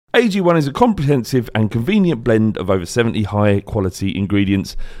AG1 is a comprehensive and convenient blend of over 70 high-quality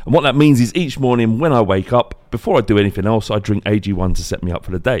ingredients, and what that means is each morning when I wake up, before I do anything else, I drink AG1 to set me up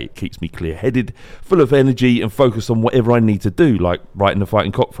for the day. It keeps me clear-headed, full of energy, and focused on whatever I need to do, like writing the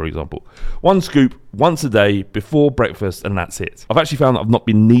Fighting Cock, for example. One scoop, once a day, before breakfast, and that's it. I've actually found that I've not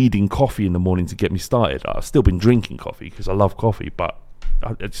been needing coffee in the morning to get me started. I've still been drinking coffee because I love coffee, but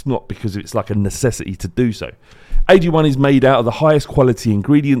it's not because it's like a necessity to do so. AG1 is made out of the highest quality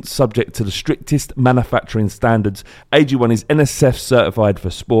ingredients subject to the strictest manufacturing standards. AG1 is NSF certified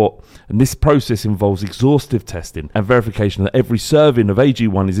for sport, and this process involves exhaustive testing and verification that every serving of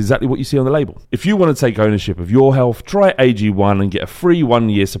AG1 is exactly what you see on the label. If you want to take ownership of your health, try AG1 and get a free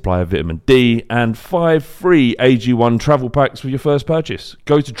 1-year supply of vitamin D and 5 free AG1 travel packs with your first purchase.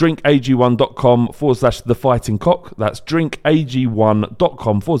 Go to drinkag1.com/thefightingcock. That's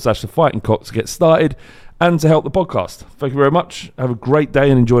drinkag1.com/thefightingcock to get started and to help the podcast. Thank you very much. Have a great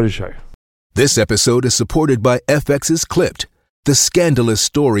day and enjoy the show. This episode is supported by FX's Clipped, the scandalous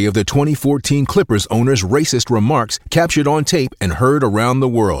story of the 2014 Clippers owner's racist remarks captured on tape and heard around the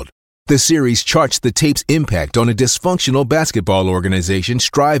world. The series charts the tape's impact on a dysfunctional basketball organization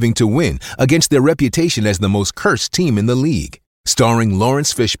striving to win against their reputation as the most cursed team in the league. Starring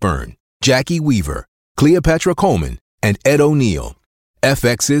Lawrence Fishburne, Jackie Weaver, Cleopatra Coleman, and Ed O'Neill.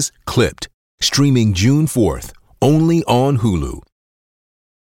 FX's Clipped. Streaming June 4th, only on Hulu.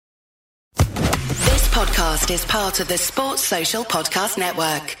 This podcast is part of the Sports Social Podcast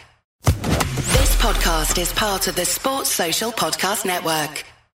Network. This podcast is part of the Sports Social Podcast Network.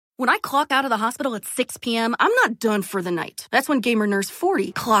 When I clock out of the hospital at 6 p.m., I'm not done for the night. That's when Gamer Nurse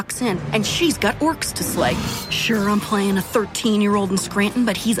 40 clocks in, and she's got orcs to slay. Sure, I'm playing a 13-year-old in Scranton,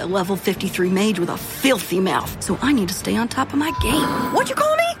 but he's a level 53 mage with a filthy mouth, so I need to stay on top of my game. What'd you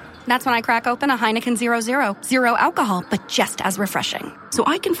call me? That's when I crack open a Heineken 0.0. Zero alcohol, but just as refreshing. So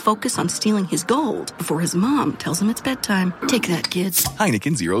I can focus on stealing his gold before his mom tells him it's bedtime. Take that, kids.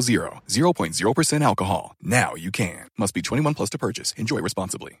 Heineken 0.0. 0.0% alcohol. Now you can. Must be 21 plus to purchase. Enjoy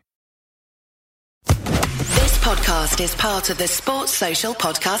responsibly. This podcast is part of the Sports Social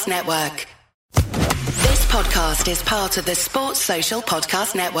Podcast Network. This podcast is part of the Sports Social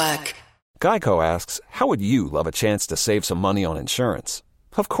Podcast Network. Geico asks, how would you love a chance to save some money on insurance?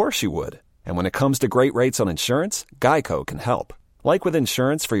 Of course you would. And when it comes to great rates on insurance, Geico can help. Like with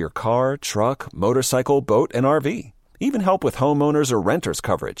insurance for your car, truck, motorcycle, boat, and RV. Even help with homeowners or renters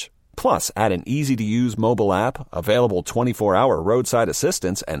coverage. Plus, add an easy-to-use mobile app, available 24-hour roadside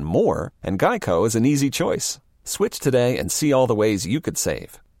assistance, and more, and Geico is an easy choice. Switch today and see all the ways you could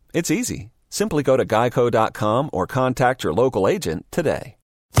save. It's easy. Simply go to geico.com or contact your local agent today.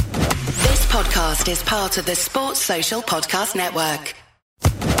 This podcast is part of the Sports Social Podcast Network.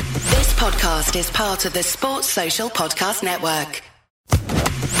 This podcast is part of the Sports Social Podcast Network.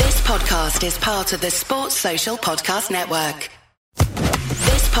 This podcast is part of the Sports Social Podcast Network.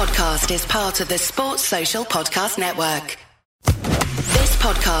 This podcast is part of the Sports Social Podcast Network. This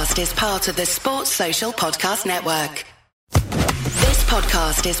podcast is part of the Sports Social Podcast Network. This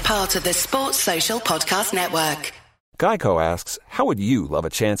podcast is part of the Sports Social Podcast Network. Geico asks, how would you love a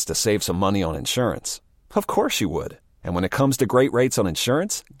chance to save some money on insurance? Of course you would. And when it comes to great rates on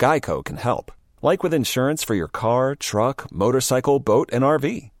insurance, Geico can help. Like with insurance for your car, truck, motorcycle, boat, and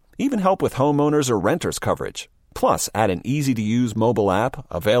RV. Even help with homeowners or renters coverage. Plus, add an easy-to-use mobile app,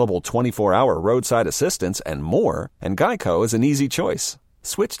 available 24-hour roadside assistance, and more, and Geico is an easy choice.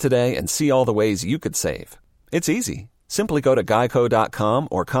 Switch today and see all the ways you could save. It's easy. Simply go to geico.com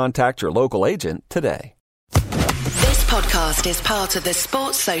or contact your local agent today. This podcast is part of the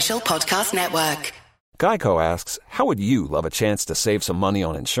Sports Social Podcast Network. Geico asks, how would you love a chance to save some money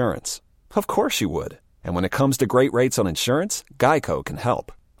on insurance? Of course you would. And when it comes to great rates on insurance, Geico can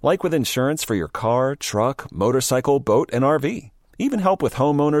help. Like with insurance for your car, truck, motorcycle, boat, and RV. Even help with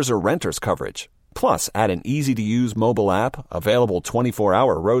homeowners or renters coverage. Plus, add an easy-to-use mobile app, available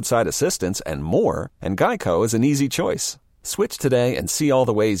 24-hour roadside assistance, and more, and Geico is an easy choice. Switch today and see all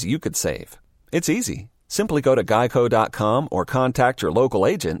the ways you could save. It's easy. Simply go to geico.com or contact your local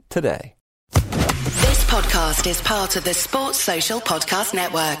agent today. This podcast is part of the Sports Social Podcast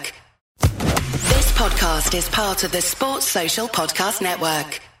Network. This podcast is part of the Sports Social Podcast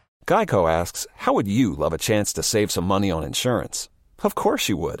Network. Geico asks, how would you love a chance to save some money on insurance? Of course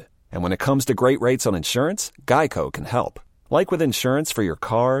you would. And when it comes to great rates on insurance, Geico can help. Like with insurance for your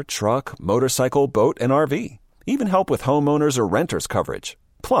car, truck, motorcycle, boat, and RV. Even help with homeowners or renters coverage.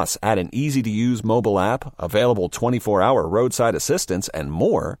 Plus, add an easy-to-use mobile app, available 24-hour roadside assistance, and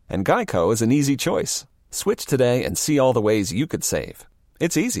more, and Geico is an easy choice. Switch today and see all the ways you could save.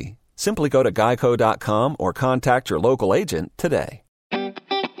 It's easy. Simply go to geico.com or contact your local agent today.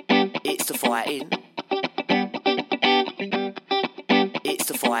 It's the fighting. It's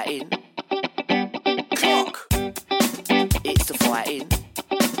the fighting. Clock. It's the fighting.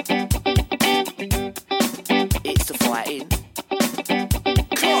 It's the fighting.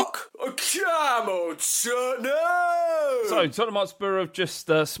 Clock. Come on, son. No. So Tottenham Hotspur have just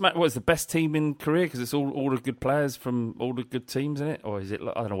smacked. What is the best team in Korea? Because it's all the good players from all the good teams in it, or is it?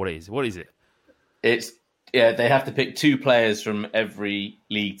 I don't know what it is. What is it? They have to pick 2 players from every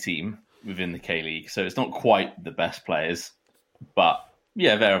league team within the K-League, so it's not quite the best players, but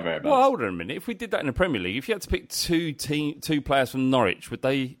yeah, very, very best. Well, hold on a minute. If we did that in the Premier League, if you had to pick two players from Norwich, would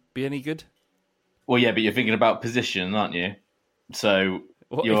they be any good? Well, yeah, but you're thinking about position, aren't you? So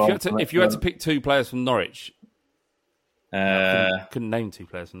if you had to pick 2 players from Norwich, couldn't name 2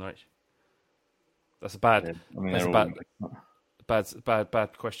 players from Norwich. That's a bad.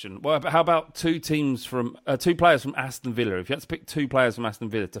 Bad question. Well, how about 2 players from Aston Villa? If you had to pick 2 players from Aston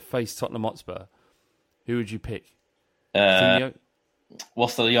Villa to face Tottenham Hotspur, who would you pick?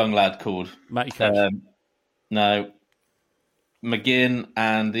 What's the young lad called? Matty Cash. No, McGinn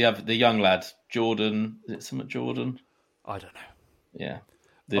and the young lad Jordan. Is it something Jordan? I don't know. Yeah,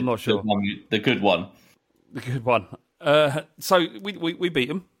 I'm not sure. The good one. The good one. So we beat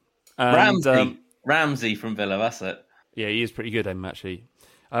him. Ramsey from Villa. That's it. Yeah, he is pretty good, actually.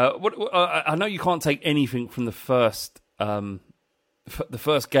 I know you can't take anything from the first game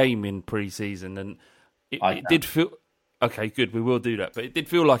in pre-season, and it did feel okay. Good, we will do that. But it did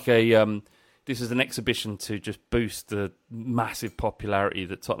feel like this is an exhibition to just boost the massive popularity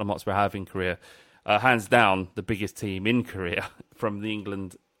that Tottenham Hotspur have in Korea. Hands down, the biggest team in Korea from the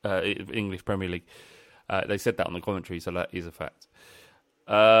English Premier League. They said that on the commentary, so that is a fact.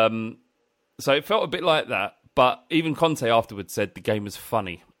 So it felt a bit like that. But even Conte afterwards said the game was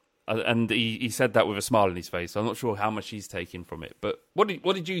funny. And he said that with a smile on his face. So I'm not sure how much he's taking from it. But what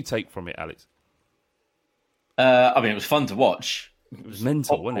did you take from it, Alex? It was fun to watch. It was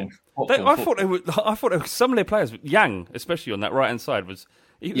mental, wasn't it? I thought it was some of their players, Yang, especially on that right-hand side, was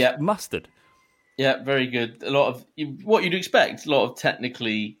mustard. Yeah, very good. A lot of what you'd expect. A lot of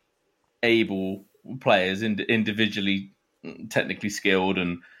technically able players, individually technically skilled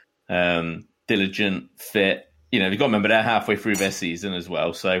and diligent, fit. You've got to remember they're halfway through their season as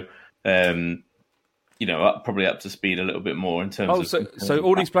well, so probably up to speed a little bit more in terms of. So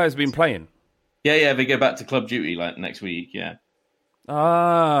all these players have been playing. Yeah, they go back to club duty like next week. Yeah.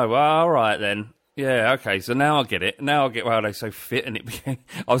 Ah, well, all right then. Yeah, okay. So now I get it. Now I get why they're so fit, and it became.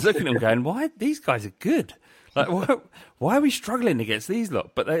 I was looking at them going, "Why these guys are good? Like, why are we struggling against these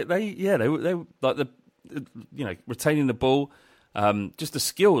lot?" But they like retaining the ball. Just the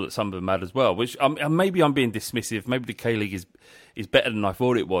skill that some of them had as well, which maybe I'm being dismissive. Maybe the K-League is better than I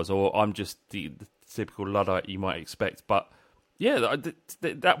thought it was, or I'm just the typical Luddite you might expect. But yeah,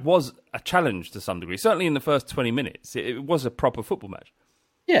 that was a challenge to some degree. Certainly in the first 20 minutes, it was a proper football match.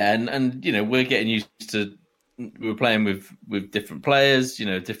 Yeah, and we're getting used to. We're playing with different players,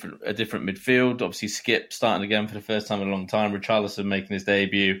 a different midfield. Obviously, Skip starting again for the first time in a long time. Richarlison making his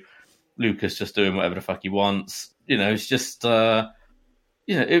debut. Lucas just doing whatever the fuck he wants. It's just,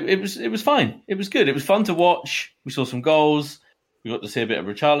 it was fine. It was good. It was fun to watch. We saw some goals. We got to see a bit of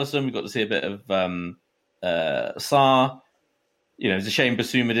Richarlison. We got to see a bit of Sarr. It's a shame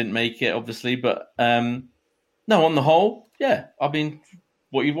Basuma didn't make it, obviously. But, no, on the whole, yeah. I mean,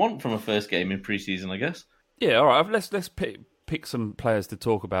 what you want from a first game in pre-season, I guess. Yeah, all right. Let's pick some players to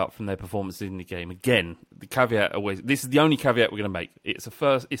talk about from their performances in the game. Again, the caveat always. This is the only caveat we're going to make. It's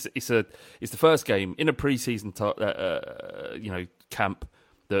the first game in a pre-season camp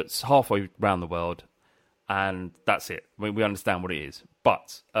that's halfway around the world, and that's it. I mean, we understand what it is.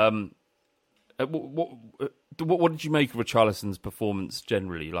 But what did you make of Richarlison's performance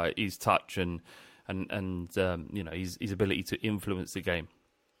generally? Like his touch and his ability to influence the game.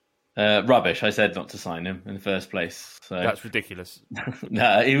 Rubbish. I said not to sign him in the first place. So. That's ridiculous.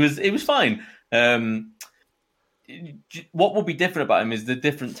 No, it was fine. What will be different about him is the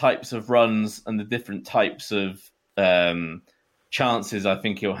different types of runs and the different types of chances I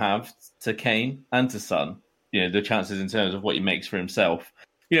think he'll have to Kane and to Son. The chances in terms of what he makes for himself.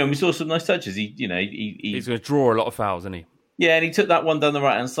 We saw some nice touches. He's going to draw a lot of fouls, isn't he? Yeah, and he took that one down the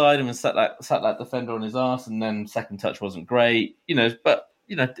right hand side and sat that defender on his arse, and then second touch wasn't great. But.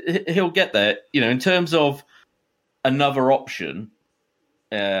 He'll get there. In terms of another option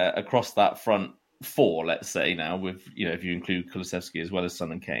across that front four, let's say now, with if you include Kulusevski as well as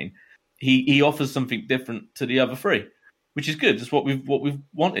Son and Kane, he offers something different to the other three, which is good. It's what we've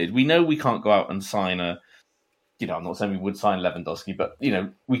wanted. We know we can't go out and sign I'm not saying we would sign Lewandowski, but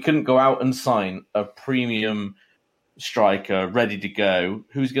we couldn't go out and sign a premium striker ready to go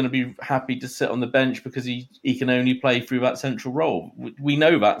who's going to be happy to sit on the bench because he can only play through that central role. We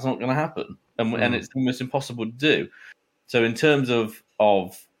know that's not going to happen, and it's almost impossible to do. So in terms of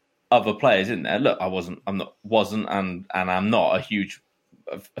other players in there, look, I'm not a huge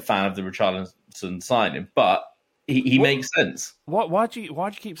fan of the Richarlison signing, but he makes sense. Why do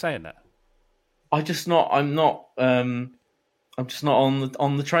you keep saying that? I'm just not on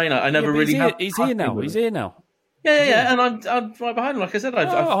the train. I never really. He's here now. He's here now. Yeah, and I'm right behind him. Like I said,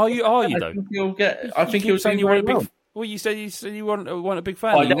 are you though? I think he'll do very well. Well, you said you weren't a big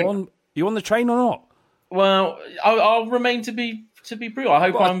fan. You on the train or not? Well, I'll remain to be proven. I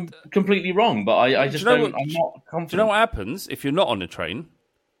hope I'm completely wrong, but I just don't. I'm not confident. Do you know what happens if you're not on the train?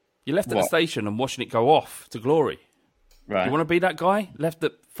 You're left at the station and watching it go off to glory. Right. You want to be that guy left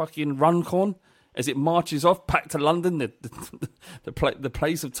at fucking Runcorn as it marches off back to London, the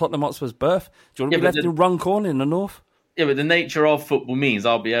place of Tottenham Hotspur's birth? Do you want to be left in Runcorn in the north? Yeah, but the nature of football means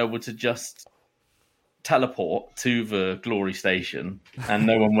I'll be able to just teleport to the glory station, and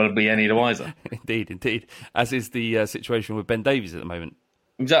no one will be any the wiser. Indeed, as is the situation with Ben Davies at the moment.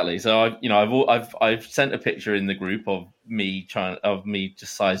 Exactly. So I've sent a picture in the group of me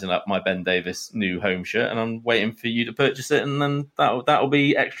just sizing up my Ben Davies new home shirt, and I'm waiting for you to purchase it, and then that'll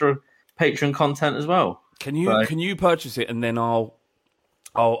be extra Patreon content as well. Can you purchase it, and then I'll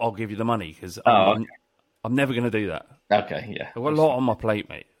give you the money, because I'm never going to do that. Okay, yeah. I've got a lot on my plate,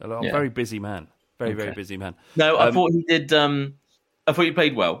 mate. I'm a very busy man. Very busy man. No, I thought he did. I thought he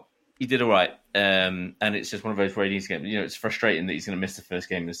played well. He did all right. And it's just one of those where he needs to get. It's frustrating that he's going to miss the first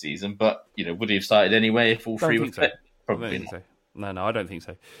game of the season. But would he have started anyway if all three were fit? Probably not. So. No, I don't think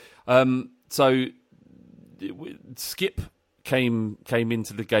so. So Skip came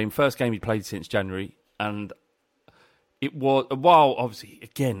into the game. First game he played since January, and it was obviously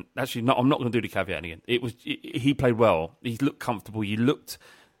again. Actually, no, I'm not going to do the caveat again. He played well. He looked comfortable.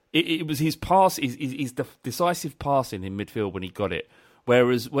 It was his pass, his decisive passing in midfield when he got it.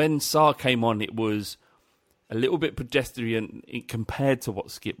 Whereas when Sarr came on, it was a little bit pedestrian compared to what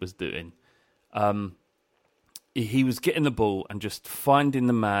Skip was doing. He was getting the ball and just finding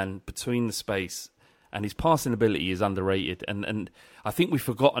the man between the space, and his passing ability is underrated. And I think we've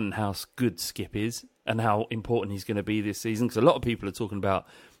forgotten how good Skip is and how important he's going to be this season, because a lot of people are talking about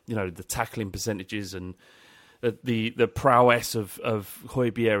the tackling percentages and the prowess of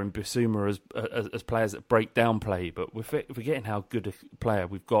Højbjerg and Bissouma as players that break down play, but we're forgetting how good a player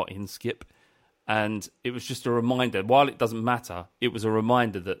we've got in Skip. And it was just a reminder, while it doesn't matter, it was a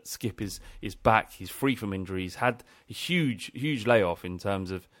reminder that Skip is back, he's free from injuries, had a huge layoff in terms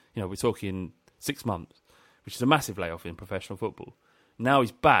of, we're talking 6 months, which is a massive layoff in professional football. Now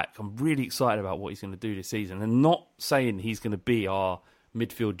he's back. I'm really excited about what he's going to do this season, and not saying he's going to be our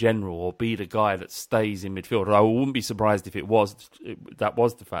midfield general or be the guy that stays in midfield. I wouldn't be surprised if that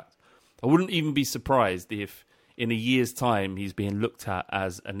was the fact. I wouldn't even be surprised if in a year's time he's being looked at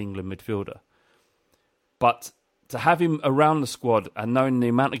as an England midfielder. But to have him around the squad and knowing the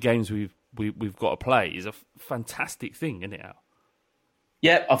amount of games we've got to play is a fantastic thing, isn't it, Al?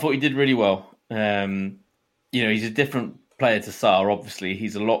 Yeah, I thought he did really well. He's a different player to Sarr. Obviously,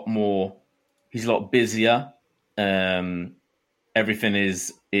 he's a lot busier. Everything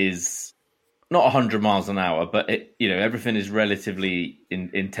is not 100 miles an hour, but everything is relatively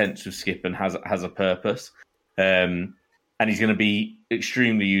intense with Skip and has a purpose. And he's going to be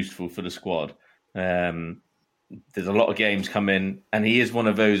extremely useful for the squad. There's a lot of games coming, and he is one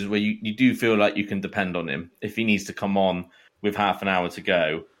of those where you do feel like you can depend on him. If he needs to come on with half an hour to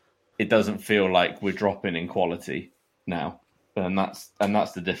go, it doesn't feel like we're dropping in quality now. And that's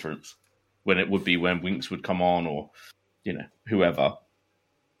the difference when it would be when Winks would come on or whoever.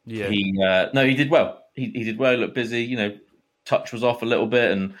 Yeah. He did well. He did well. He looked busy. Touch was off a little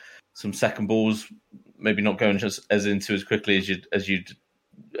bit, and some second balls maybe not going as into as quickly as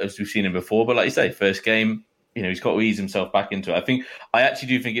we've seen him before. But like you say, first game, he's got to ease himself back into it. I actually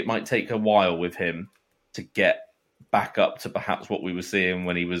do think it might take a while with him to get back up to perhaps what we were seeing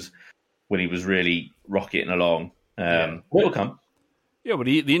when he was really rocketing along. It'll come. Yeah, but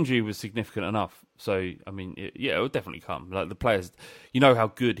the injury was significant enough. So, it will definitely come. Like the players, how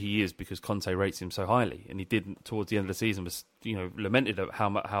good he is because Conte rates him so highly. And he did, towards the end of the season, was, lamented at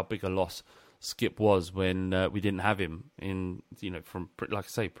how big a loss Skip was when we didn't have him in, from, like I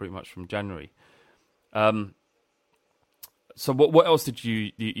say, pretty much from January. So what else did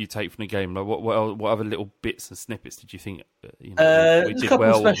you take from the game? Like what other little bits and snippets did you think we did well? A couple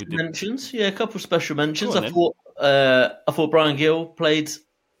of special mentions. I thought Brian Gill played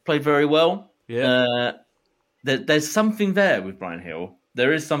very well. Yeah. There's something there with Brian Hill.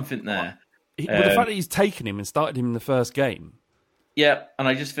 There is something there. But the fact that he's taken him and started him in the first game. Yeah, and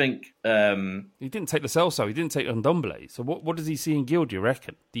I just think... he didn't take Lo Celso, he didn't take Ndombele. So what does he see in Gil, do you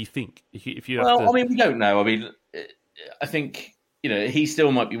reckon? Do you think? If you I mean, we don't know. I mean, I think, he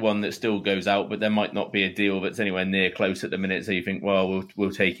still might be one that still goes out, but there might not be a deal that's anywhere near close at the minute. So you think, well,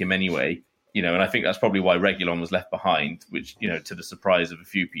 we'll take him anyway. And I think that's probably why Reguilon was left behind, which, to the surprise of a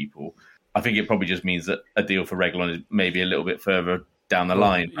few people. I think it probably just means that a deal for Reguilon is maybe a little bit further down the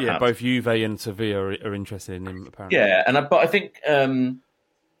line. Perhaps. Yeah, both Juve and Sevilla are interested in him, apparently. Yeah, but I think,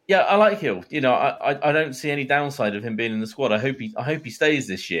 I like Hill. I don't see any downside of him being in the squad. I hope he stays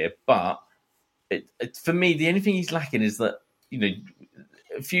this year. But for me, the only thing he's lacking is that,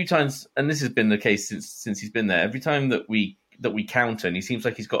 a few times, and this has been the case since he's been there. Every time that we counter, and he seems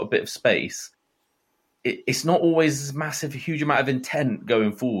like he's got a bit of space. It's not always a huge amount of intent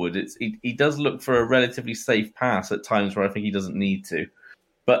going forward. He does look for a relatively safe pass at times where I think he doesn't need to.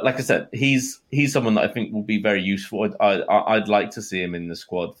 But like I said, he's someone that I think will be very useful. I'd like to see him in the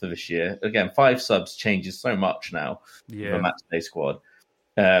squad for this year. Again, 5 subs changes so much now for a matchday squad.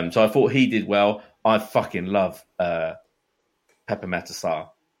 So I thought he did well. I fucking love Pepe Metassar.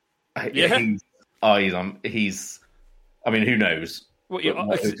 He's. I mean, who knows? Well,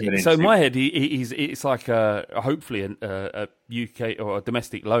 so in my head, it's like hopefully a UK or a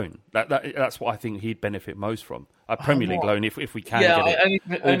domestic loan. That's what I think he'd benefit most from. A Premier League loan, if we can get it.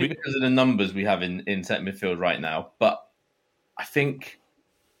 Only because of the numbers we have in centre midfield right now. But I think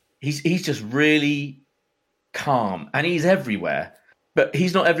he's just really calm and he's everywhere. But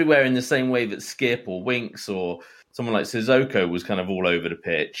he's not everywhere in the same way that Skip or Winks or someone like Sissoko was kind of all over the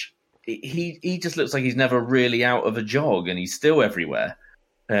pitch. He just looks like he's never really out of a jog, and he's still everywhere.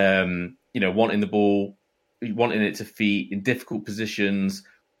 Wanting the ball, wanting it to feet in difficult positions.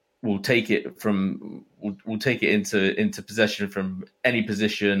 We'll take it into possession from any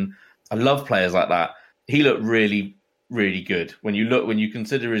position. I love players like that. He looked really, really good when you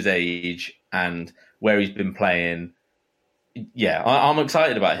consider his age and where he's been playing. Yeah, I'm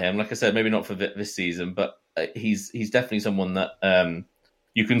excited about him. Like I said, maybe not for this season, but he's definitely someone that.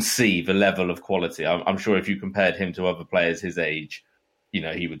 You can see the level of quality. I'm sure if you compared him to other players his age,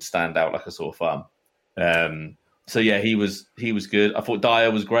 he would stand out like a sore thumb. So yeah, he was good. I thought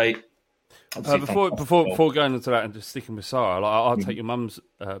Dyer was great. Before going into that and just sticking with Sarah, I'll take your mum's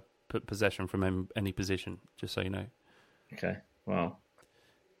possession from any position, just so you know. Okay, well,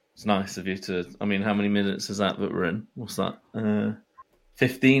 it's nice of you to. I mean, how many minutes is that we're in? What's that?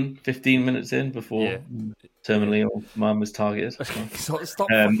 15 minutes in before terminally or mum was targeted. Stop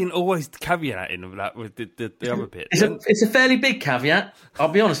fucking always caveating that with the other bit. It's a fairly big caveat, I'll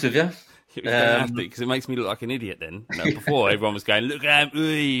be honest with you. Because it makes me look like an idiot then. Before everyone was going, look at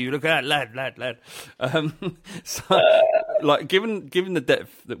that lad. Given the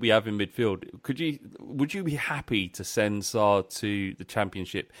depth that we have in midfield, would you be happy to send Sarr to the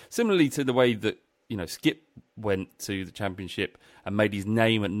Championship, similarly to the way that Skip went to the Championship and made his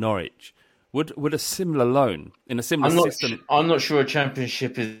name at Norwich? Would a similar loan in a similar system? I'm not sure a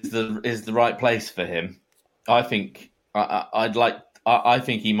Championship is the right place for him. I think I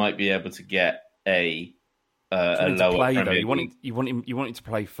think he might be able to get a lower play, Premier League. You want him to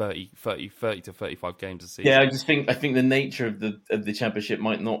play 30 to 35 games a season. Yeah, I think the nature of the Championship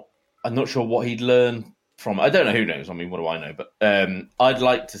might not. I'm not sure what he'd learn from. I don't know. Who knows? I mean, what do I know? But I'd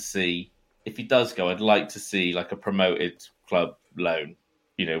like to see. If he does go, I'd like to see like a promoted club loan,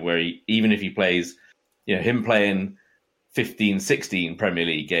 where even if he plays, him playing 15, 16 Premier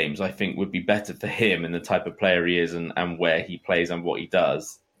League games, I think would be better for him and the type of player he is and where he plays and what he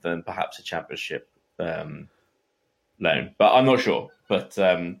does than perhaps a Championship loan. But I'm not sure. But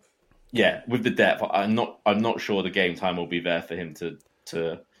with the depth, I'm not sure the game time will be there for him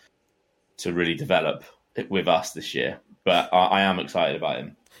to really develop with us this year. But I am excited about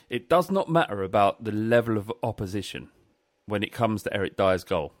him. It does not matter about the level of opposition when it comes to Eric Dyer's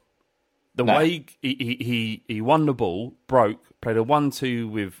goal. The way he won the ball, played a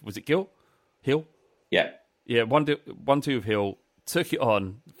 1-2 with, was it Hill? Yeah. Yeah, 1-2 with Hill, took it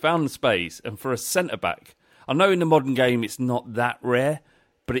on, found the space, and for a centre-back, I know in the modern game it's not that rare,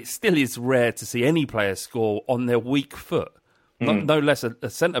 but it still is rare to see any player score on their weak foot. No less a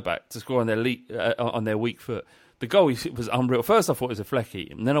centre-back to score on their weak foot. The goal was unreal. First, I thought it was a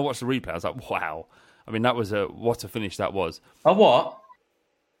flecky, and then I watched the replay. I was like, "Wow!" I mean, that was what a finish that was. A what?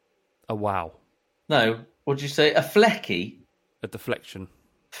 A wow. No, what did you say? A flecky? A deflection.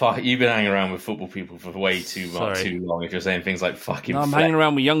 Fuck, you've been hanging around with football people for way too long. If you're saying things like fucking, I'm hanging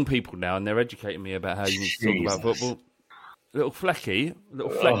around with young people now, and they're educating me about how you need to talk about football. Little flecky,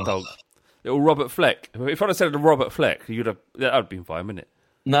 little Fleck dog, little Robert Fleck. If I'd have said a Robert Fleck, that would have been fine, wouldn't it?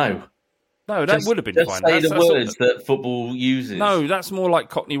 No. No, that would have been just fine. Say That's the words that football uses. No, that's more like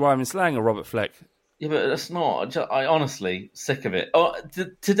Cockney rhyme and slang or Robert Fleck. Yeah, but that's not. I honestly sick of it. Oh,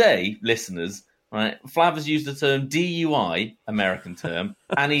 today, listeners, right? Flav has used the term DUI, American term,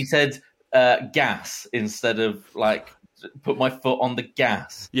 and he said gas instead of like put my foot on the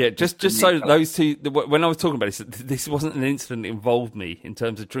gas. Yeah, just so those two. When I was talking about this wasn't an incident that involved me in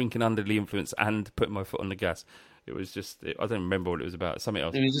terms of drinking under the influence and putting my foot on the gas. It was just, I don't remember what it was about. Something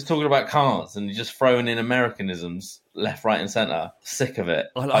else. He was just talking about cars and just throwing in Americanisms left, right, and centre. Sick of it.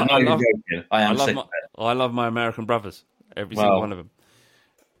 I know you're joking. I am sick of it. I love my American brothers. Every single one of them.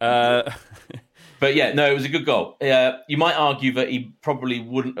 But yeah, no, it was a good goal. You might argue that he probably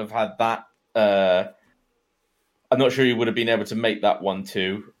wouldn't have had that. I'm not sure he would have been able to make that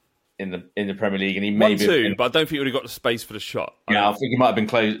 1-2 in the Premier League, and he maybe 1-2, but I don't think he would have got the space for the shot. Yeah, I think he might have been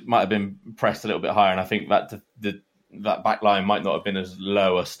close, might have been pressed a little bit higher, and I think that that back line might not have been as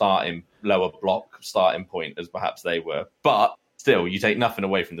lower block starting point as perhaps they were. But still, you take nothing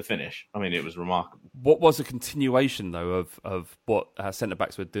away from the finish. I mean, it was remarkable. What was a continuation though of what centre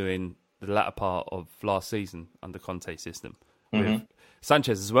backs were doing the latter part of last season under Conte's system? With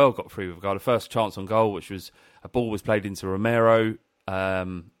Sanchez as well got through with a goal. The first chance on goal, which was a ball was played into Romero.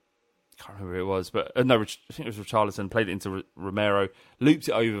 Can't remember who it was, but no, I think it was Richarlison, played it into Romero, looped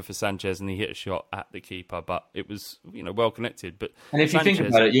it over for Sanchez, and he hit a shot at the keeper. But it was, well connected. But and if Sanchez, you think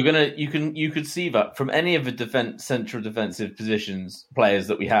about it, you could see that from any of the central defensive positions players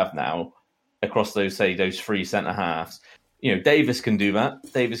that we have now across those three centre halves. Davis can do that.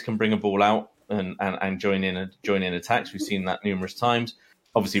 Davis can bring a ball out and join in attacks. We've seen that numerous times.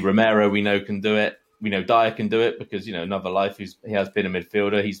 Obviously, Romero we know can do it. We know Dyer can do it because, another life, he has been a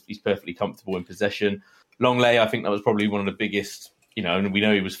midfielder. He's perfectly comfortable in possession. Longley, I think that was probably one of the biggest, and we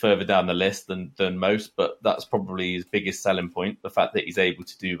know he was further down the list than most, but that's probably his biggest selling point, the fact that he's able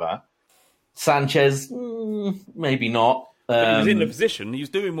to do that. Sanchez, maybe not. But he was in the position. He was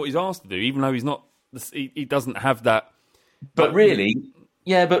doing what he's asked to do, even though he's not. He doesn't have that. But really,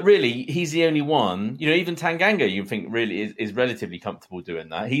 he's the only one. Even Tanganga, you think really is relatively comfortable doing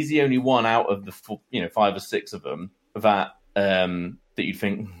that. He's the only one out of the 5 or 6 of them that you'd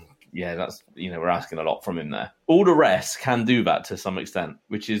think, yeah, that's we're asking a lot from him there. All the rest can do that to some extent,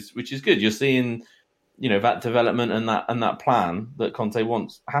 which is good. You're seeing that development and that plan that Conte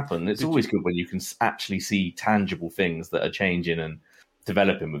wants happen. It's always good when you can actually see tangible things that are changing and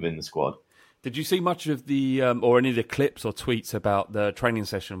developing within the squad. Did you see much of the or any of the clips or tweets about the training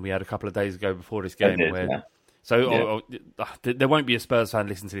session we had a couple of days ago before this game? There won't be a Spurs fan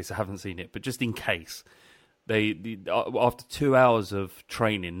listening to this who haven't seen it, but just in case, after 2 hours of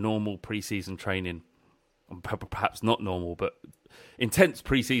training, normal pre-season training, perhaps not normal, but intense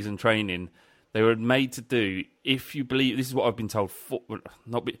pre-season training, they were made to do. If you believe, this is what I've been told.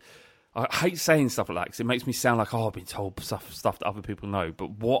 I hate saying stuff like that because it makes me sound like, I've been told stuff that other people know.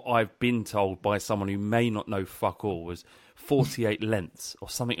 But what I've been told by someone who may not know fuck all was 48 lengths or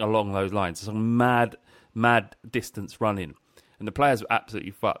something along those lines. Some mad distance running. And the players were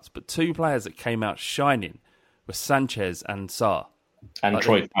absolutely fucked. But 2 players that came out shining were Sanchez and Sarr. And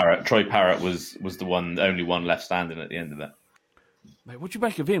Troy Parrott. Troy Parrott was the only one left standing at the end of it. Mate, what do you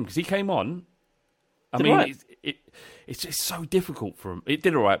make of him? Because he came on. I mean, it's just so difficult for him. It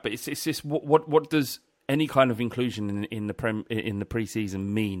did all right, but it's just what does any kind of inclusion in the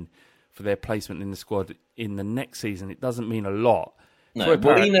pre-season mean for their placement in the squad in the next season? It doesn't mean a lot. No,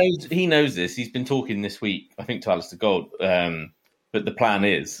 well, he knows this. He's been talking this week, I think, to Alistair Gold. But the plan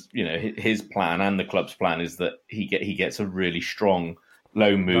is, his plan and the club's plan is that he gets a really strong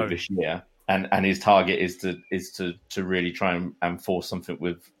loan move this year, and his target is to really try and force something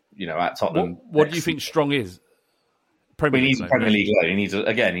with. At Tottenham. What do you think strong is? He needs a Premier League loan. He needs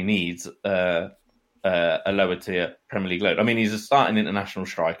a lower tier Premier League loan. I mean, he's a starting international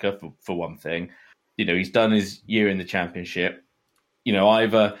striker for one thing. He's done his year in the Championship.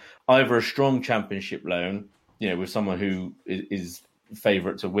 Either a strong Championship loan, with someone who is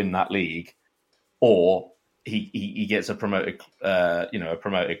favourite to win that league, or he gets a promoted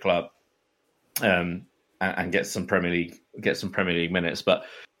club, and gets some Premier League minutes, but.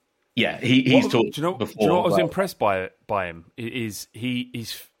 Yeah, he's talked before. Do you know what I was impressed by him? He's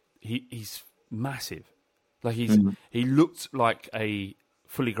massive. Like he looked like a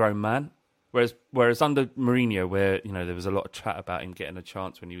fully grown man. Whereas under Mourinho, where there was a lot of chat about him getting a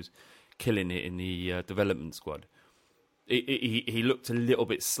chance when he was killing it in the development squad, he looked a little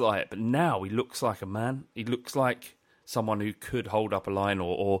bit slight. But now he looks like a man. He looks like someone who could hold up a line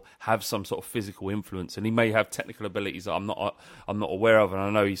or have some sort of physical influence, and he may have technical abilities that I'm not aware of. And I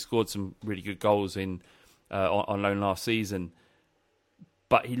know he scored some really good goals on loan last season.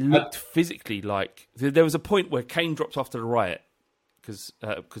 but he looked physically like there was a point where Kane dropped off to the right because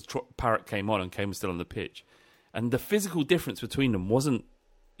Parrott came on and Kane was still on the pitch, and the physical difference between them wasn't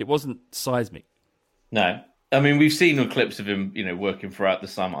seismic. No, I mean we've seen clips of him, working throughout the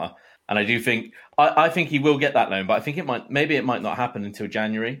summer, and I do think I think he will get that loan, but I think it might not happen until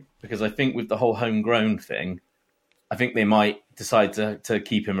January, because I think with the whole homegrown thing, I think they might decide to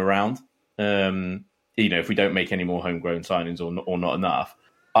keep him around. If we don't make any more homegrown signings or not enough,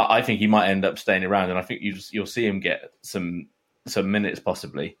 I think he might end up staying around, and I think you'll see him get some minutes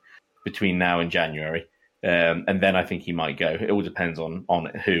possibly between now and January, and then I think he might go. It all depends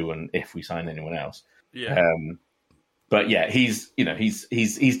on who and if we sign anyone else. Yeah. But yeah, he's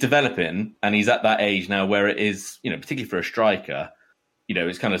developing, and he's at that age now where it is, particularly for a striker,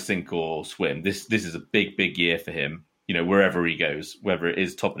 it's kind of sink or swim. This is a big year for him. Wherever he goes, whether it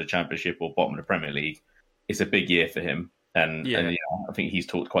is top of the Championship or bottom of the Premier League, it's a big year for him. And I think he's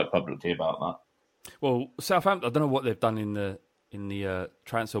talked quite publicly about that. Well, Southampton, I don't know what they've done in the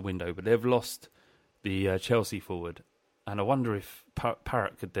transfer window, but they've lost the Chelsea forward, and I wonder if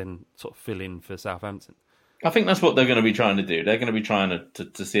Parrott could then sort of fill in for Southampton. I think that's what they're going to be trying to do. They're going to be trying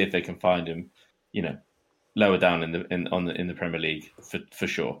to see if they can find him, lower down in the Premier League for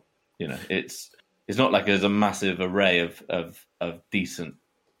sure. It's not like there's a massive array of decent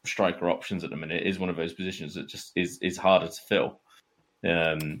striker options at the minute. It is one of those positions that just is harder to fill.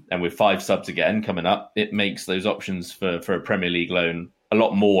 And with 5 subs again coming up, it makes those options for a Premier League loan a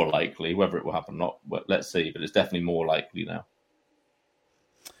lot more likely. Whether it will happen or not, well, let's see. But it's definitely more likely now.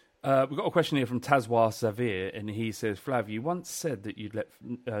 We've got a question here from Tazwar Zavir, and he says, Flav, you once said that you'd let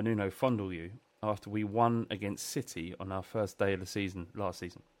Nuno fondle you after we won against City on our first day of the season last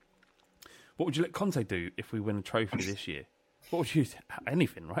season. What would you let Conte do if we win a trophy this year? What would you...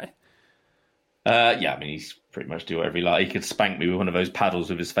 Anything, right? Yeah, I mean, he's pretty much do whatever he like. He could spank me with one of those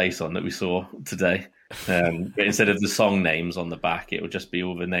paddles with his face on that we saw today. But instead of the song names on the back, it would just be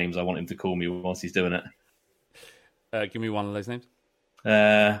all the names I want him to call me whilst he's doing it. Give me one of those names.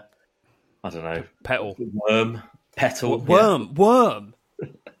 I don't know. Petal. Worm. Petal. Worm.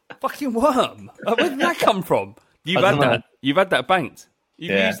 Fucking worm. Where did that come from? You've had that banked.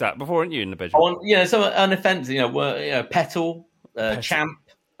 You've used that before, haven't you, in the bedroom? So unoffensive, petal, champ,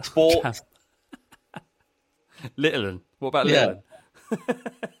 sport. Champ. Littlin. What about Littlin?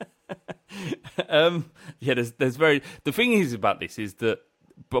 There's very... The thing is about this is that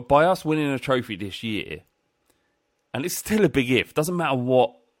by us winning a trophy this year, and it's still a big if, doesn't matter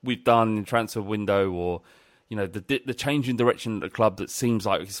what we've done in transfer window or, the change in direction of the club that seems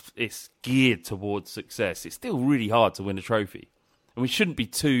like it's geared towards success, it's still really hard to win a trophy. And we shouldn't be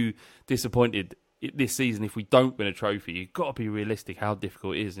too disappointed this season if we don't win a trophy. You've got to be realistic how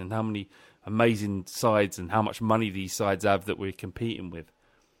difficult it is and how many amazing sides and how much money these sides have that we're competing with.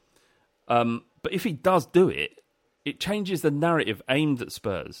 But if he does do it, it changes the narrative aimed at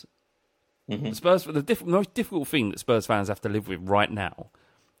Spurs. Mm-hmm. The most difficult thing that Spurs fans have to live with right now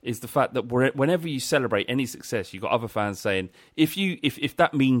is the fact that whenever you celebrate any success, you've got other fans saying, if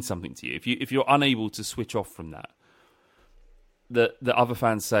that means something to you, if you're unable to switch off from that, the other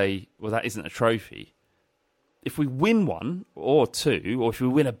fans say, well, that isn't a trophy. If we win one or two, or if we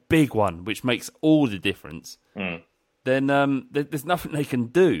win a big one, which makes all the difference, then there's nothing they can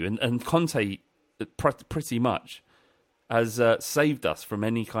do. And Conte pretty much has saved us from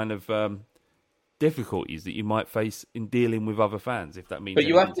any kind of difficulties that you might face in dealing with other fans, if that means. But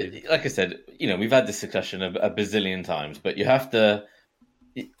you have to, like I said, we've had this discussion a bazillion times, but you have to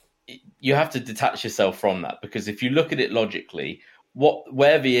detach yourself from that, because if you look at it logically,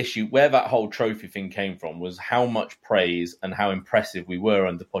 where that whole trophy thing came from was how much praise and how impressive we were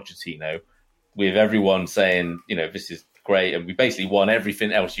under Pochettino, with everyone saying, this is great, and we basically won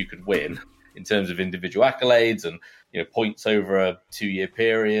everything else you could win in terms of individual accolades and points over a 2-year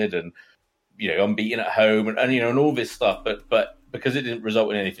period and unbeaten at home and all this stuff, but because it didn't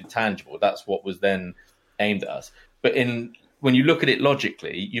result in anything tangible, that's what was then aimed at us. But when you look at it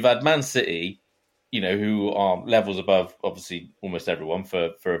logically, you've had Man City, who are levels above, obviously, almost everyone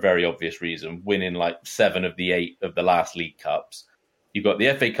for a very obvious reason, winning like 7 of the 8 of the last League Cups. You've got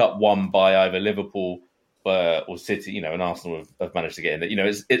the FA Cup won by either Liverpool or City, and Arsenal have managed to get in there.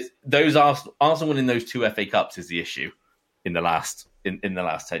 It's those Arsenal winning those 2 FA Cups is the issue in the last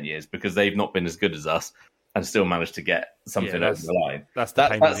 10 years, because they've not been as good as us and still managed to get something over the line. That's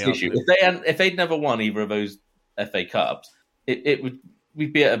the issue. If they'd never won either of those FA Cups,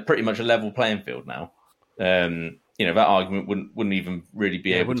 we'd be at pretty much a level playing field now. That argument wouldn't even really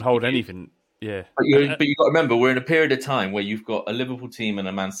be able. It wouldn't hold anything. Yeah, but you've got to remember, we're in a period of time where you've got a Liverpool team and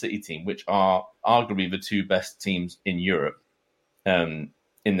a Man City team, which are arguably the 2 best teams in Europe.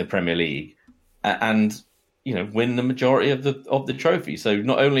 in the Premier League, and win the majority of the trophy. So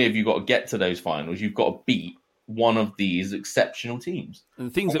not only have you got to get to those finals, you've got to beat one of these exceptional teams. And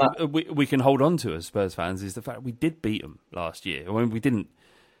the things that we can hold on to as Spurs fans is the fact we did beat them last year. I mean, we didn't,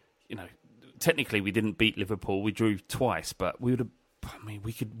 technically we didn't beat Liverpool. We drew twice, but we would have. I mean,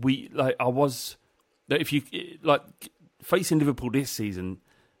 if you facing Liverpool this season,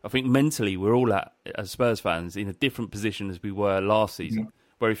 I think mentally we're all as Spurs fans in a different position as we were last season,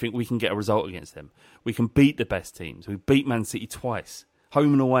 where we think we can get a result against them. We can beat the best teams. We beat Man City twice,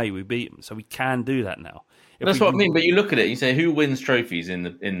 home and away. We beat them, so we can do that now. That's what I mean. But you look at it, you say, who wins trophies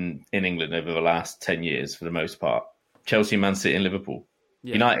in England over the last 10 years for the most part? Chelsea, Man City, and Liverpool.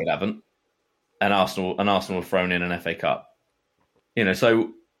 Yeah. United haven't, and Arsenal have thrown in an FA Cup.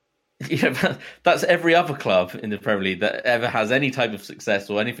 So that's every other club in the Premier League that ever has any type of success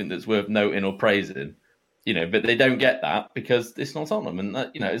or anything that's worth noting or praising. But they don't get that because it's not on them, and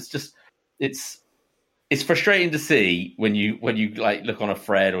it's just it's frustrating to see when you look on a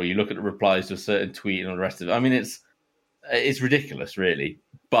thread or you look at the replies to a certain tweet and all the rest of it. I mean, it's ridiculous, really.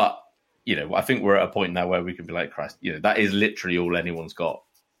 But I think we're at a point now where we can be like, Christ, that is literally all anyone's got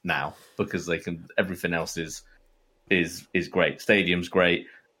now because they can. Everything else is great. Stadium's great.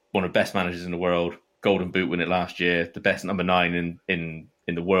 One of the best managers in the world. Golden Boot win it last year. The best number 9 in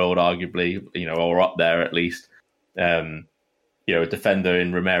the world, arguably. Or up there at least. A defender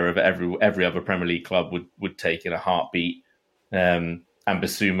in Romero that every other Premier League club would take in a heartbeat, and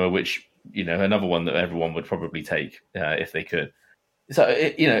Basuma, which another one that everyone would probably take if they could. So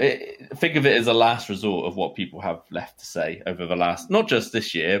think of it as a last resort of what people have left to say over the last, not just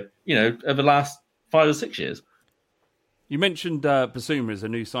this year, over the last 5 or 6 years. You mentioned Basuma as a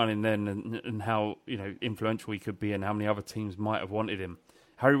new signing then, and how influential he could be, and how many other teams might have wanted him.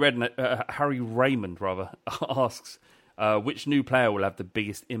 Harry Raymond asks. Which new player will have the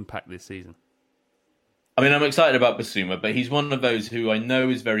biggest impact this season? I mean, I'm excited about Basuma, but he's one of those who I know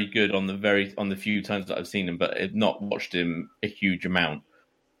is very good on the few times that I've seen him, but I've not watched him a huge amount.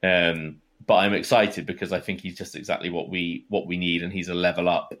 But I'm excited because I think he's just exactly what we need, and he's a level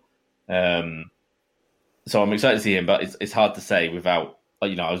up. So I'm excited to see him, but it's hard to say without.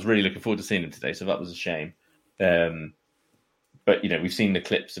 I was really looking forward to seeing him today, so that was a shame. But we've seen the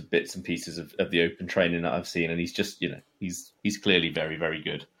clips of bits and pieces of the open training that I've seen, and he's just he's clearly very, very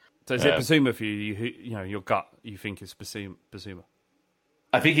good. So is it Basuma for you? Your gut you think is Basuma?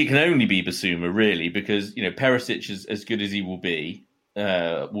 I think it can only be Basuma really because Perisic as good as he will be.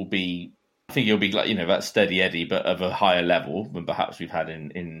 I think he'll be like that steady Eddie, but of a higher level than perhaps we've had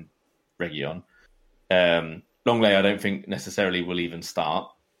in Reguilon. Longley, I don't think necessarily will even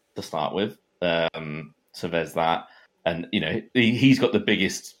start with. So there's that. And, he's got the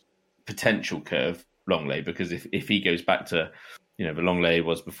biggest potential curve, Longley, because if he goes back to, the Longley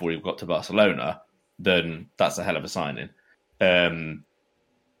was before he got to Barcelona, then that's a hell of a signing. And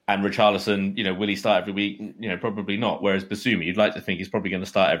Richarlison, will he start every week? Probably not. Whereas Basuma, you'd like to think he's probably going to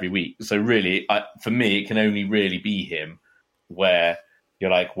start every week. So really, for me, it can only really be him where you're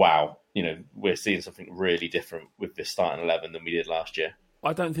like, wow, we're seeing something really different with this starting 11 than we did last year.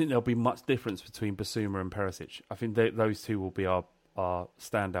 I don't think there'll be much difference between Basuma and Perisic. I think those two will be our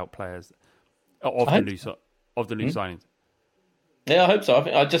standout players of the new signings. Yeah, I hope so.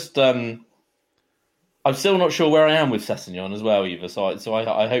 I just I'm still not sure where I am with Sessegnon as well either. So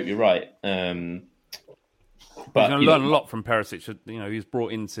I hope you're right. But you're going to learn a lot from Perisic. He's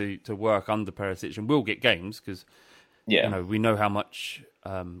brought in to work under Perisic and will get games because we know how much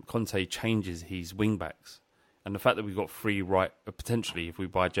Conte changes his wing backs. And the fact that we've got potentially, if we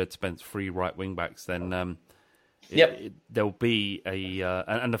buy Jed Spence, 3 right wing backs, then there'll be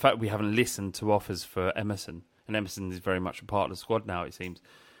and the fact we haven't listened to offers for Emerson, and Emerson is very much a part of the squad now, it seems,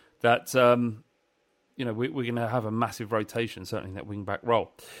 that, we're going to have a massive rotation, certainly in that wing back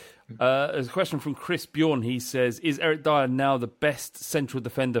role. There's a question from Chris Bjorn. He says, is Eric Dyer now the best central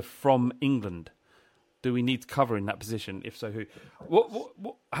defender from England? Do we need to cover in that position? If so, who?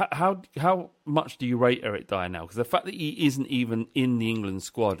 How much do you rate Eric Dyer now? Because the fact that he isn't even in the England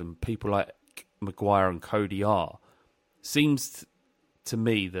squad and people like Maguire and Cody are, seems to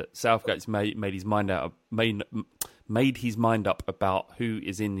me that Southgate's made his mind up about who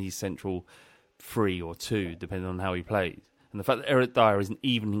is in his central 3 or 2, depending on how he plays. And the fact that Eric Dyer isn't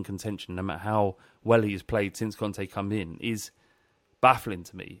even in contention, no matter how well he has played since Conte come in, is baffling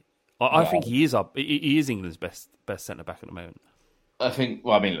to me. I think he is England's best centre back at the moment. I think.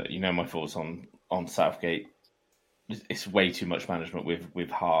 Well, I mean, look, my thoughts on Southgate. It's way too much management with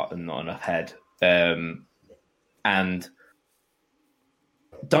heart and not enough head. I'm trying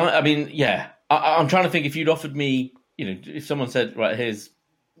to think if you'd offered me, if someone said, right, here's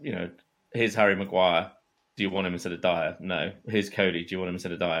here's Harry Maguire. Do you want him instead of Dyer? No. Here's Cody. Do you want him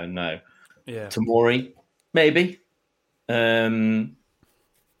instead of Dyer? No. Yeah. Tomori, maybe. But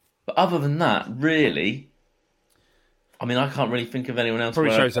other than that, really, I mean, I can't really think of anyone else.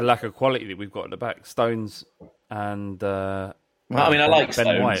 Probably shows a lack of quality that we've got at the back. Stones and I like Ben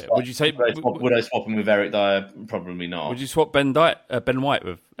Stones. White. Would you say would I swap him with Eric Dyer? Probably not. Would you swap Ben White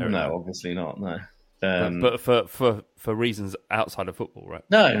with Eric Dyer? No, obviously not. No. But for reasons outside of football, right?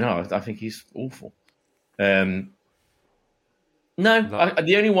 No, I think he's awful. The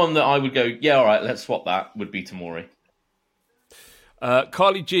only one that I would go, yeah, all right, let's swap that, would be Tomori.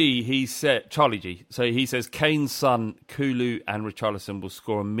 Charlie G, so he says Kane's son, Kulu and Richarlison will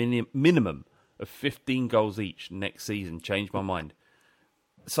score a minimum of 15 goals each next season. Changed my mind.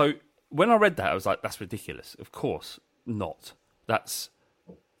 So when I read that, I was like, that's ridiculous. Of course not. That's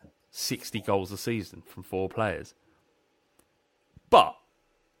 60 goals a season from 4 players. But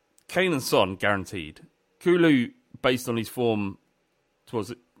Kane and Son guaranteed. Kulu, based on his form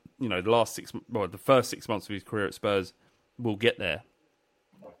towards the first 6 months of his career at Spurs, will get there.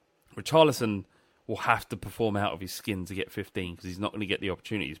 Richarlison will have to perform out of his skin to get 15 because he's not going to get the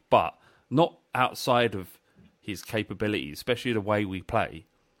opportunities, but not outside of his capabilities, especially the way we play.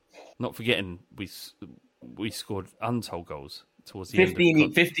 Not forgetting we scored untold goals towards the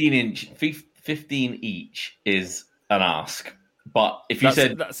 15 each is an ask. But if you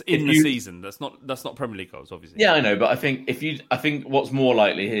said that's in the season, that's not Premier League goals, obviously. Yeah, I know, but I think what's more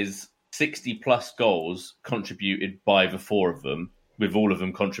likely is 60 plus goals contributed by the 4 of them, with all of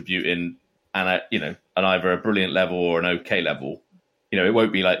them contributing and either a brilliant level or an okay level. It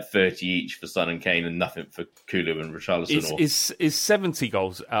won't be like 30 each for Son and Kane and nothing for Kulu and Richarlison. Is 70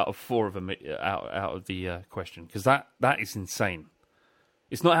 goals out of 4 of them out of the question? Because that is insane.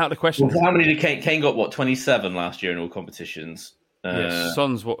 It's not out of the question. Well, how many did Kane got? What, 27 last year in all competitions? Yes,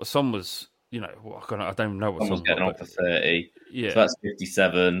 Son was. I don't know what Son was getting on for 30. Yeah, so that's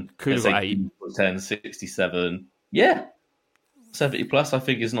 57. Kulu got 8. 10, 67. Yeah. 70 plus, I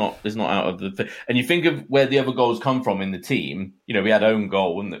think, is not out of the. And you think of where the other goals come from in the team. We had own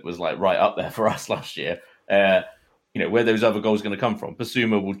goal, and it was like right up there for us last year. Where those other goals going to come from?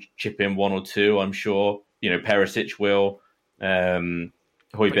 Basuma will chip in 1 or 2, I'm sure. Perisic will.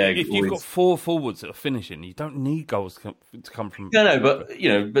 Højbjerg. If you've got 4 forwards that are finishing, you don't need goals to come from. No, but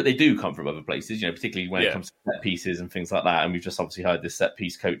they do come from other places. Particularly when it comes to set pieces and things like that. And we've just obviously hired this set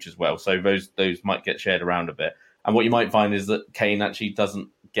piece coach as well, so those might get shared around a bit. And what you might find is that Kane actually doesn't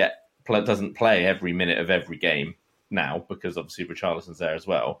play every minute of every game now, because obviously Richarlison's there as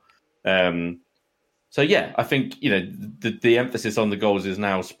well. So yeah, I think the emphasis on the goals is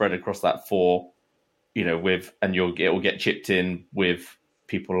now spread across that 4. It will get chipped in with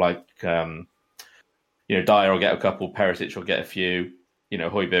people like Dyer will get a couple, Perisic will get a few,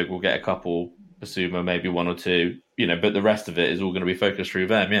 Højbjerg will get a couple, Basuma maybe 1 or 2, but the rest of it is all going to be focused through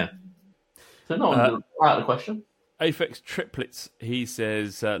them. Yeah. So not out of the question. Aphex Triplets, he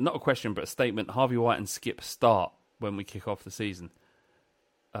says, not a question, but a statement. Harvey White and Skip start when we kick off the season.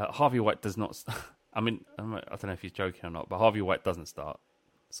 Harvey White does not. I mean, I don't know if he's joking or not, but Harvey White doesn't start.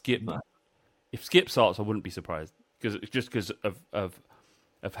 Skip. No. If Skip starts, I wouldn't be surprised because of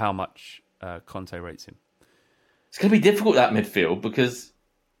how much Conte rates him. It's going to be difficult, that midfield, because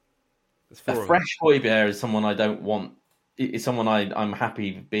a fresh Højbjerg is someone I don't want. It's someone I'm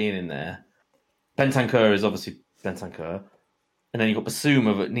happy being in there. Bentancur is obviously Bentancur, and then you've got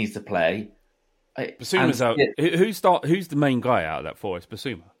Basuma that needs to play. Basuma's out. Who's the main guy out of that 4? It's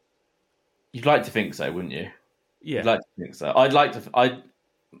Basuma. You'd like to think so, wouldn't you? Yeah, you'd like to think so.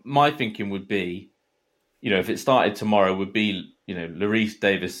 My thinking would be, if it started tomorrow, would be Lloris,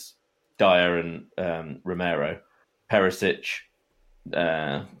 Davis, Dyer, and Romero, Perisic,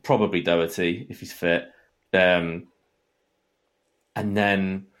 probably Doherty if he's fit, and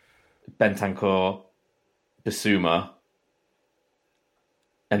then Bentancur, Basuma,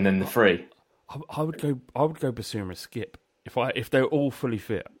 and then the 3. I would go Basuma, Skip if they're all fully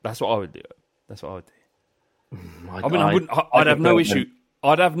fit. That's what I would do. I'd have no issue.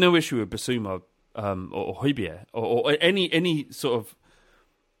 I'd have no issue with Basuma or Højbjerg or any sort of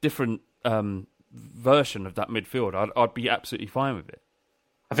different version of that midfield. I'd be absolutely fine with it.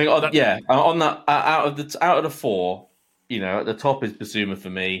 I think on that out of the 4, at the top is Basuma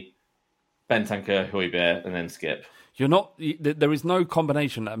for me, Bentancur, Højbjerg, and then Skip. There is no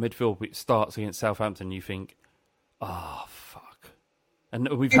combination at midfield which starts against Southampton. You think, fuck. And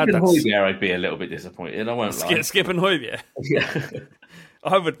we've had that. Højbjerg, I'd be a little bit disappointed. I won't lie. Skip and Højbjerg. Yeah.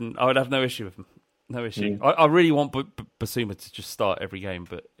 I wouldn't. I would have no issue with him. No issue. I really want Basuma to just start every game,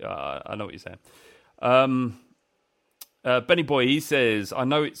 but I know what you're saying. Benny Boy, he says, I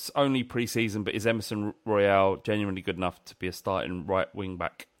know it's only pre-season, but is Emerson Royale genuinely good enough to be a starting right wing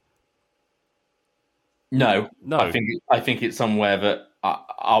back? No. No. I think it's somewhere that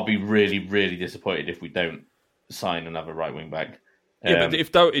I'll be really, really disappointed if we don't sign another right wing back. Yeah, but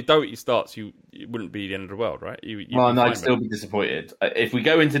if Doherty starts, it wouldn't be the end of the world, right? I'd still be disappointed. If we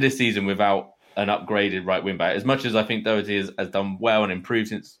go into this season without an upgraded right wing back, as much as I think Doherty has done well and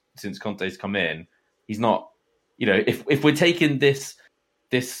improved since Conte's come in, he's not. If we're taking this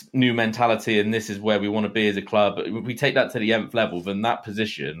new mentality and this is where we want to be as a club, if we take that to the nth level, then that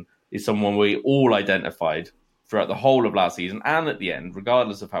position is someone we all identified throughout the whole of last season and at the end,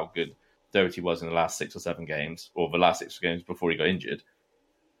 regardless of how good Doherty was in the last 6 or 7 games, or the last 6 games before he got injured.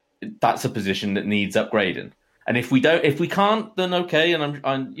 That's a position that needs upgrading. And if we can't, then okay, and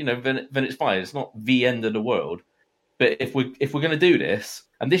then it's fine. It's not the end of the world. But if we're going to do this,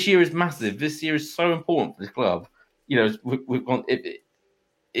 and this year is massive, this year is so important for this club. We've gone.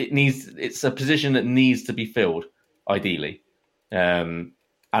 It's a position that needs to be filled, ideally. And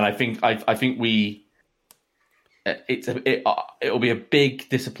I think it'll be a big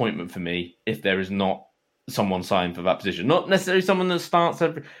disappointment for me if there is not someone signed for that position. Not necessarily someone that starts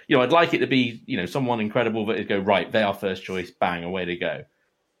every. I'd like it to be someone incredible that is go right. They are first choice. Bang, away they go.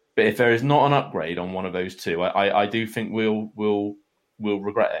 But if there is not an upgrade on one of those two, I do think we'll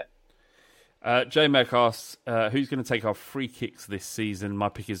regret it. J Mac asks, who's going to take our free kicks this season? My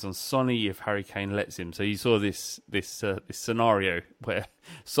pick is on Sonny if Harry Kane lets him. So you saw this scenario where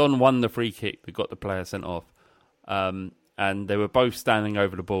Son won the free kick that got the player sent off, and they were both standing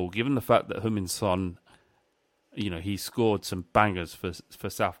over the ball. Given the fact that Heung-min Son, he scored some bangers for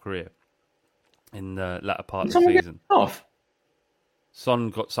South Korea in the latter part of the season. Off. Son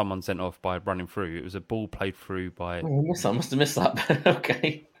got someone sent off by running through. It was a ball played through by. I must have missed that.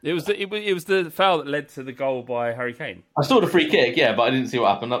 Okay. It was the foul that led to the goal by Harry Kane. I saw the free kick, yeah, but I didn't see what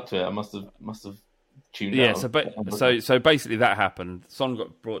happened up to it. I must have tuned out. Yeah, so basically that happened. Son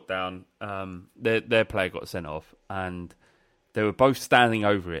got brought down. Their player got sent off, and they were both standing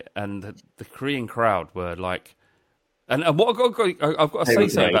over it. And the Korean crowd were like. And what I've got to say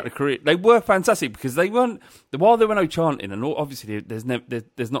something about the Korea. They were fantastic because they weren't. While there were no chanting, and obviously there's not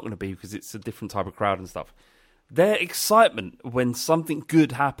going to be because it's a different type of crowd and stuff. Their excitement when something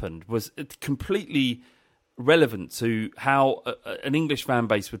good happened was completely relevant to how an English fan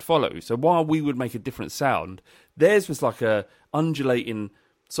base would follow. So while we would make a different sound, theirs was like a undulating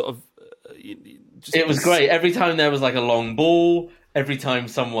sort of. It was great. Every time there was like a long ball. Every time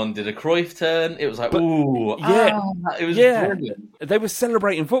someone did a Cruyff turn, it was like, ooh, it was brilliant. They were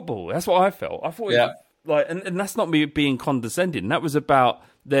celebrating football. That's what I felt. I thought, and that's not me being condescending. That was about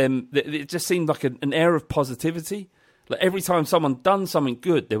them. It just seemed like an air of positivity. Like every time someone done something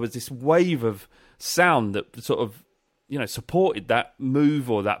good, there was this wave of sound that sort of, supported that move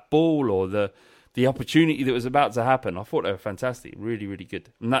or that ball or the opportunity that was about to happen. I thought they were fantastic, really, really good.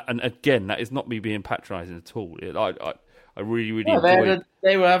 And again, that is not me being patronising at all. I really, really enjoyed.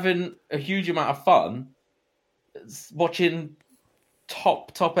 They were having a huge amount of fun watching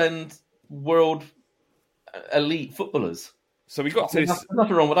top end world elite footballers. So we got to this.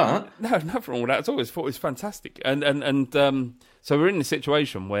 Nothing wrong with that. No, nothing wrong with that at all. I thought it was fantastic. And so we're in a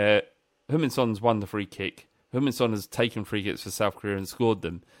situation where Heung-min Son's won the free kick. Heung-min Son has taken free kicks for South Korea and scored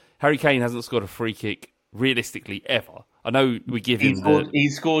them. Harry Kane hasn't scored a free kick realistically ever. I know we give him He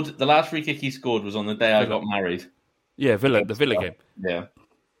scored the last free kick he scored was on the day I got married. Yeah, the Villa game. Yeah,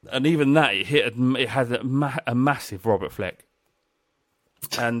 and even that it had a massive Robert Fleck,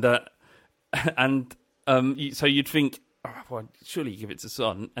 and so you'd think, well, surely you give it to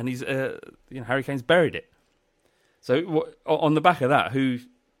Son, and he's Harry Kane's buried it. So on the back of that, who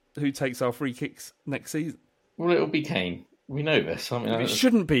takes our free kicks next season? Well, it'll be Kane. We know this. It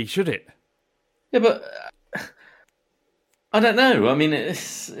shouldn't be, should it? Yeah, but. I don't know. I mean, it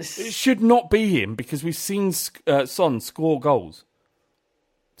should not be him because we've seen Son score goals,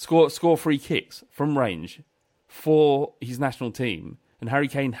 score free kicks from range for his national team, and Harry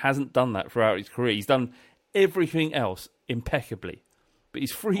Kane hasn't done that throughout his career. He's done everything else impeccably, but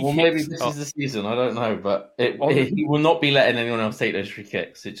his free kicks. Well, maybe this is the season. I don't know, but he will not be letting anyone else take those free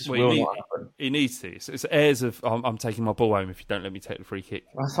kicks. It just will not happen. He needs to. It's airs of I'm taking my ball home if you don't let me take the free kick.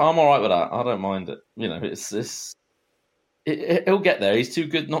 I'm all right with that. I don't mind it. It's. He'll get there. He's too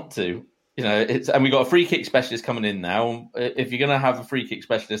good not to. And we got a free kick specialist coming in now. If you're going to have a free kick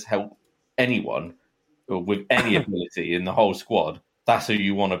specialist help anyone with any ability in the whole squad, that's who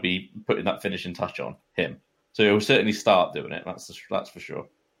you want to be putting that finishing touch on, him. So he'll certainly start doing it. That's for sure.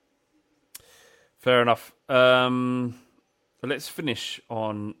 Fair enough. Let's finish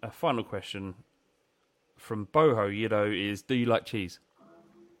on a final question from Boho, is, do you like cheese?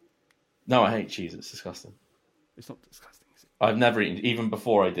 No, I hate cheese. It's disgusting. It's not disgusting, is it? I've never eaten, even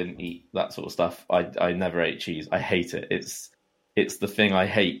before I didn't eat that sort of stuff. I never ate cheese. I hate it. It's the thing I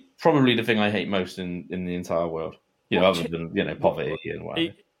hate. Probably the thing I hate most in the entire world. Other than poverty and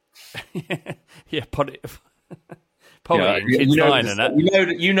whatever. Yeah, poverty and kids dying and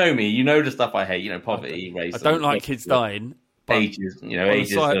that. You know me. You know the stuff I hate. Poverty, racism. I don't like kids dying. Ages.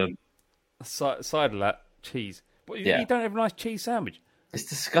 Side of that, cheese. But you don't have a nice cheese sandwich. It's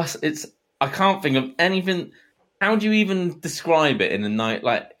disgusting. I can't think of anything. How do you even describe it in a night?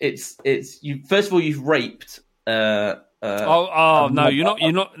 Like it's you. First of all, you've raped. No, you're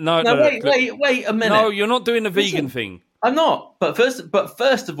not. No, wait a minute. No, you're not doing the vegan thing. I'm not. But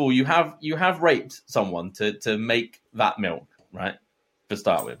first of all, you have raped someone to make that milk, right? To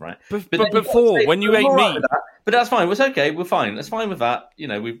start with, right? But before, when you ate meat, but that's fine. It's okay. We're fine. That's fine with that.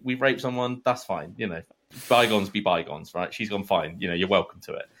 We've raped someone. That's fine. Bygones be bygones, right? She's gone fine. You're welcome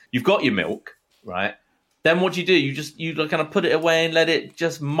to it. You've got your milk, right? Then what do? You kind of put it away and let it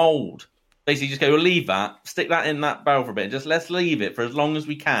just mold. Basically, just go, we'll leave that, stick that in that barrel for a bit, and just let's leave it for as long as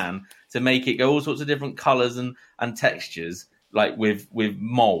we can to make it go all sorts of different colours and textures, like with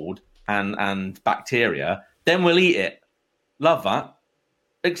mould and bacteria. Then we'll eat it. Love that.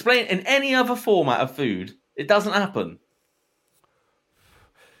 Explain in any other format of food, it doesn't happen.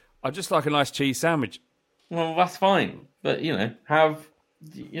 I just like a nice cheese sandwich. Well, that's fine, but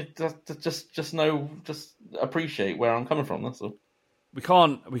just appreciate where I'm coming from. That's all. We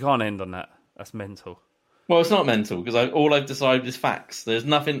can't end on that. That's mental. Well, it's not mental because all I've decided is facts. There's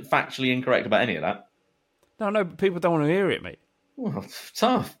nothing factually incorrect about any of that. No, but people don't want to hear it, mate. Well, it's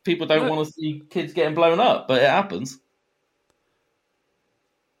tough. People don't want to see kids getting blown up, but it happens.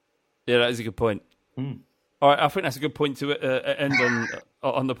 Yeah, that is a good point. All right, I think that's a good point to end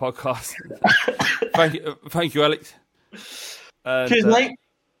on the podcast. Thank you, Alex. And, cheers, mate.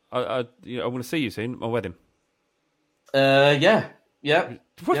 I want to see you soon. My wedding. Yeah. I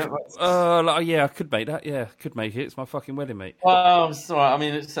could make that. Yeah, could make it. It's my fucking wedding, mate. Well, it's all right. I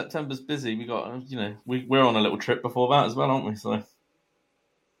mean, September's busy. We got, we're on a little trip before that as well, aren't we? So.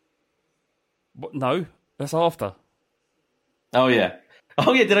 What? No, that's after. Oh yeah.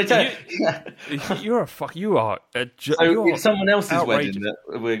 Did I tell you? You are a So it's someone else's outrageous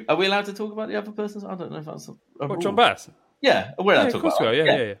wedding. Are we allowed to talk about the other person's? I don't know if that's John Bass. Yeah, we're allowed to talk about it.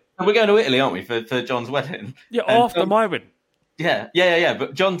 Yeah. And we're going to Italy, aren't we, for John's wedding? Yeah, after my wedding. Yeah.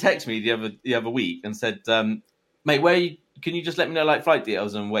 But John texted me the other week and said, mate, can you just let me know like flight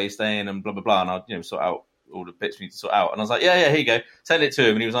details and where you're staying and blah blah blah, and I'll sort out all the bits we need to sort out. And I was like, yeah, here you go. Send it to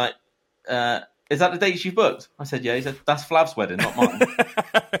him, and he was like, is that the dates you've booked? I said, yeah. He said, that's Flav's wedding, not mine.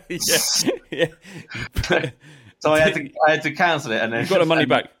 Yeah. So I had to cancel it, and then you got the money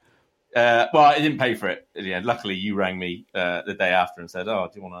back. Well, I didn't pay for it. Yeah, luckily you rang me the day after and said, "Oh,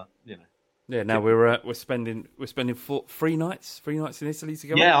 do you want to?" Yeah. Now we're spending 3 nights in Italy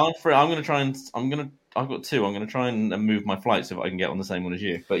together. Yeah, I'm free. I've got 2. I'm gonna try and move my flights so I can get on the same one as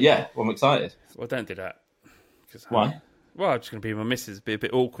you. But yeah, I'm excited. Well, don't do that. Why? Well, I'm just going to be with my missus. It'd be a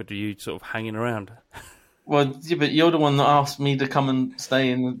bit awkward with you sort of hanging around. Well, yeah, but you're the one that asked me to come and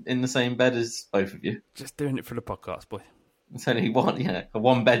stay in the same bed as both of you. Just doing it for the podcast, boy. It's only a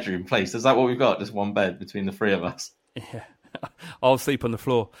 1-bedroom place. Is that what we've got? Just one bed between the 3 of us? Yeah. I'll sleep on the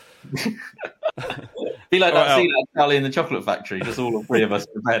floor. Be like that scene like Charlie in the Chocolate Factory. Just all the 3 of us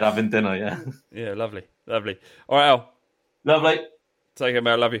in bed having dinner, yeah. Yeah, lovely. All right, Al. Lovely. Take care,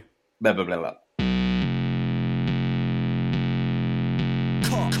 mate. I love you. Blah, blah, blah, blah.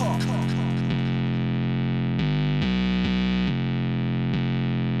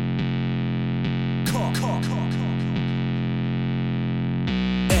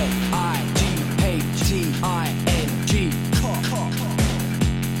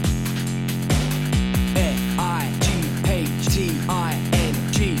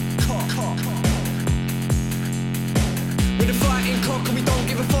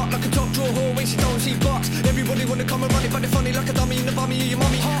 Everybody wanna come and run it, but they're funny like a dummy in the bummy of your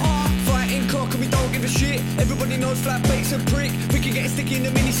mummy. Fighting cock and we don't give a shit. Everybody knows flat bait's a prick. We can get sticky in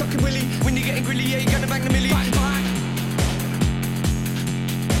the mini, sucking willy. When you're getting grilly, yeah, you're gonna bang the milli. Bang, bang.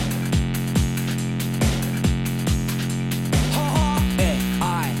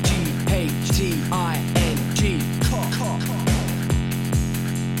 F-I-G-H-T-I-N-G. Cock.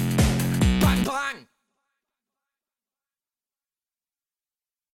 Bang, bang.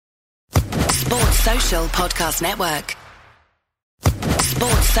 Sports Social Podcast Network.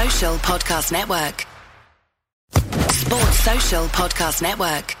 Sports Social Podcast Network. Sports Social Podcast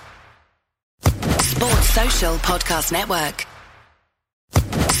Network. Sports Social Podcast Network.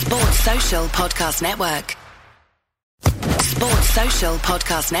 Sports Social Podcast Network. Sports Social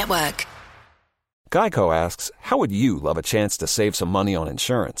Podcast Network. Geico asks, how would you love a chance to save some money on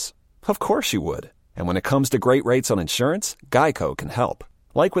insurance? Of course you would. And when it comes to great rates on insurance, Geico can help.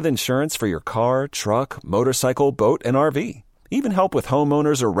 Like with insurance for your car, truck, motorcycle, boat, and RV. Even help with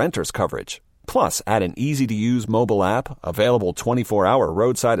homeowners or renters coverage. Plus, add an easy-to-use mobile app, available 24-hour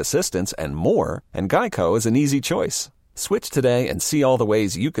roadside assistance, and more, and Geico is an easy choice. Switch today and see all the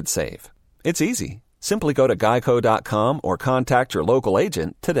ways you could save. It's easy. Simply go to geico.com or contact your local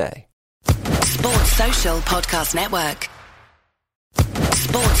agent today. Sports Social Podcast Network.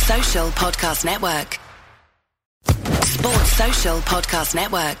 Sports Social Podcast Network. Sports Social Podcast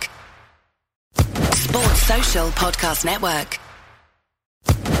Network. Sports Social Podcast Network.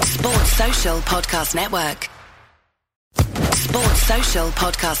 Sports Social Podcast Network. Sports Social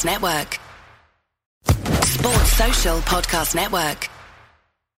Podcast Network. Sports Social Podcast Network.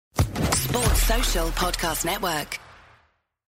 Sports Social Podcast Network.